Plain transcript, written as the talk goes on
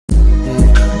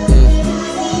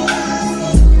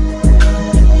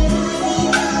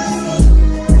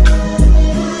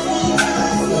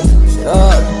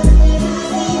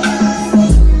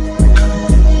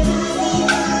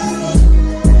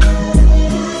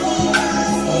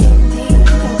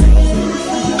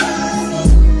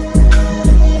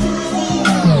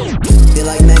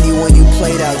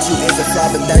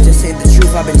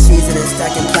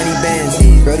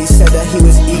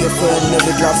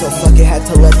had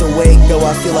to let the weight go,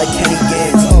 I feel like Kenny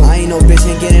Ganz. I ain't no bitch,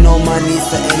 ain't getting on my knees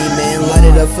for any man. Light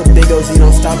it up for big O's, you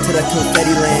don't stop to the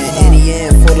confetti land. Annie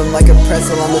Ann, fold them like a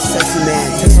pretzel, I'm the sexy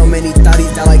man. Took so many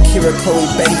thotties down like Kira, Chloe,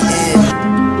 Betty Ann.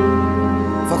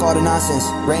 Fuck all the nonsense,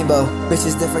 rainbow,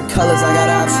 bitches different colors, I got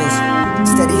options.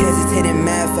 Steady hesitating,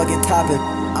 mad fucking topping.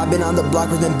 I've been on the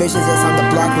block with them bitches that's on the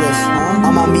block list.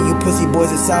 I'ma meet you pussy boys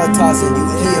at salad tossing.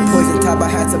 He a poison top, I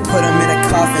had to put him in a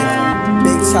coffin.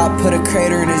 Big chop, put a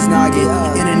crater in his noggin.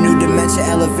 In a new dimension,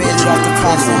 elevated off the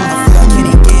Thompson. I feel like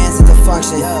Kenny Ganz at the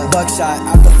function. Buckshot,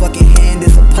 out the fucking hand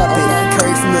is a puppet.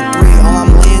 Curry from the 3, all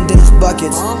I'm landing is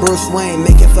buckets. Bruce Wayne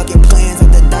making fucking plans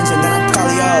at the dungeon, then I'm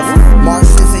probably off. Mark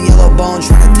Simpson, yellow bone,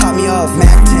 trying to top me off.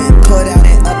 Mac 10, put out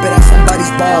and up it at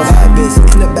somebody's balls. Vibes,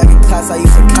 in the back of class, I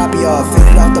used to copy off.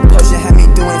 Faded off the potion, had me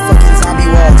doing fucking zombie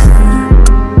walks.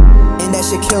 And that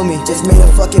shit kill me. Just made a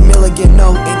fucking meal again,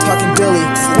 no, ain't talking Billy.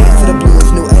 Stand for the blues,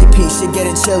 new AP, shit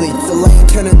getting chilly. The lane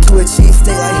turn into a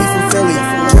cheesesteak like he from Philly.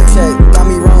 Drip check, got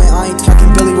me rolling, I ain't talking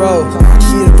Billy Rowe.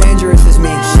 She as dangerous as me,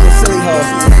 she a silly hoe.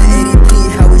 1080p,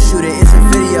 how we shoot it, it's a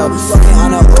video. Fucking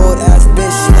on an old ass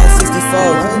bitch, she like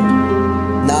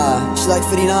 64. Nah, she like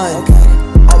 59.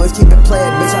 Always keep it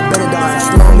playing, bitch, I been a dime.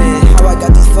 Snowman, how I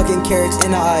got these fucking carrots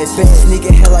in her eyes. Bitch, sneak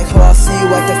ahead like ho, I'll see you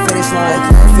at the finish line.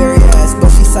 Fairy ass, but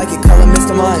she psychic, call her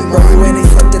Mr. Mind. Bro, you ain't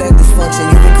accepted at dysfunction,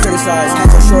 you been criticized. Had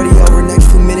your shorty over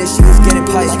next 2 minutes, she was getting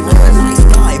piped. Nice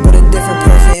guy, but a different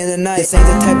person in the night. This ain't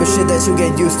the type of shit that you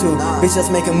get used to. Bitch,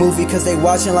 let's make a movie, cause they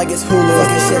watching like it's Hulu.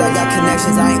 Fucking shit, I got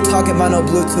connections, I ain't talking about no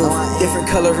Bluetooth. Different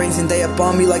color rings and they up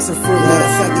on me like some fruit. Matter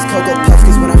of fact, this Cocoa Puffs,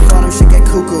 cause when I front them, shit get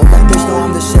cuckoo. My bitch know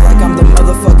I'm the shit like I'm the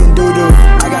motherfucking doo-doo.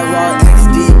 I got raw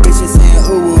XD, bitches saying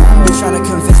ooh. Bitch tryna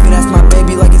convince me that's my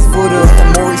baby like it's voodoo. Like the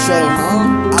Maury show.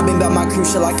 I been about my crew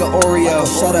shit like an Oreo.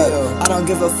 Shut up, I don't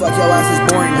give a fuck, your ass is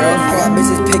boring, bro. I got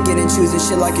bitches picking and choosing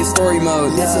shit like it's story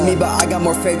mode. Listen me, but I got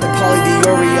more faith than Polly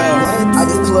Diorio. I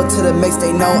just pull up to the mix,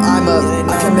 they know I'm up.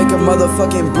 I can make a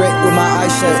motherfucking brick with my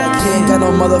eyes shut. He ain't got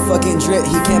no motherfucking drip,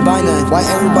 he can't buy none. Why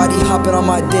everybody hopping on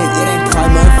my dick? It ain't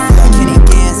Prime Month. Feel like Kenny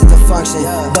Ganz at the function.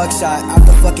 Buckshot, out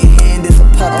the fucking hand is a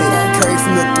puppet. Curry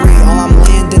from the 3, all I'm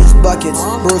landing is buckets.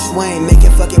 Bruce Wayne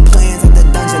making fucking plans at the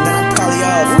dungeon, then I'm probably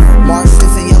off. Mark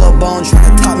Simpson, yellow bone, trying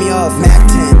to top me off. Mac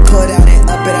 10, put out and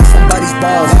up it at somebody's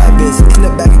balls. Vibes, in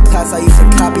the back of class, I used to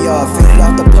copy off. Faded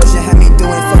off the potion, had me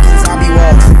doing fucking